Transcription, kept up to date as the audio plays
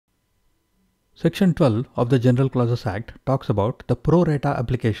Section 12 of the General Clauses Act talks about the pro rata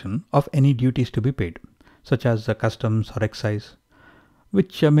application of any duties to be paid, such as customs or excise,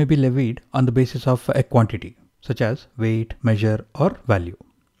 which may be levied on the basis of a quantity, such as weight, measure, or value.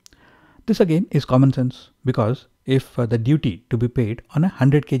 This again is common sense, because if the duty to be paid on a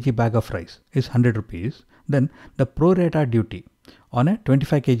 100 kg bag of rice is 100 rupees, then the pro rata duty on a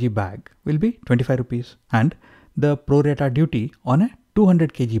 25 kg bag will be 25 rupees, and the pro rata duty on a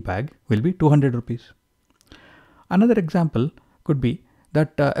 200 kg bag will be 200 rupees. Another example could be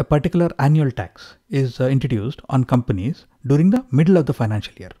that a particular annual tax is introduced on companies during the middle of the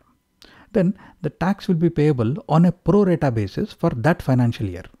financial year. Then the tax will be payable on a pro rata basis for that financial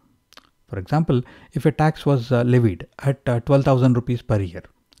year. For example, if a tax was levied at 12,000 rupees per year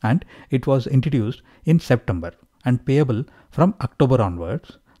and it was introduced in September and payable from October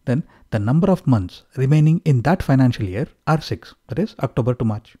onwards, then the number of months remaining in that financial year are 6, that is October to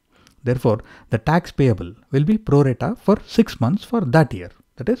March. Therefore, the tax payable will be pro rata for 6 months for that year,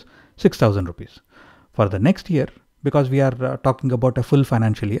 that is 6,000 rupees. For the next year, because we are talking about a full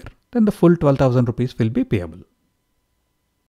financial year, then the full 12,000 rupees will be payable.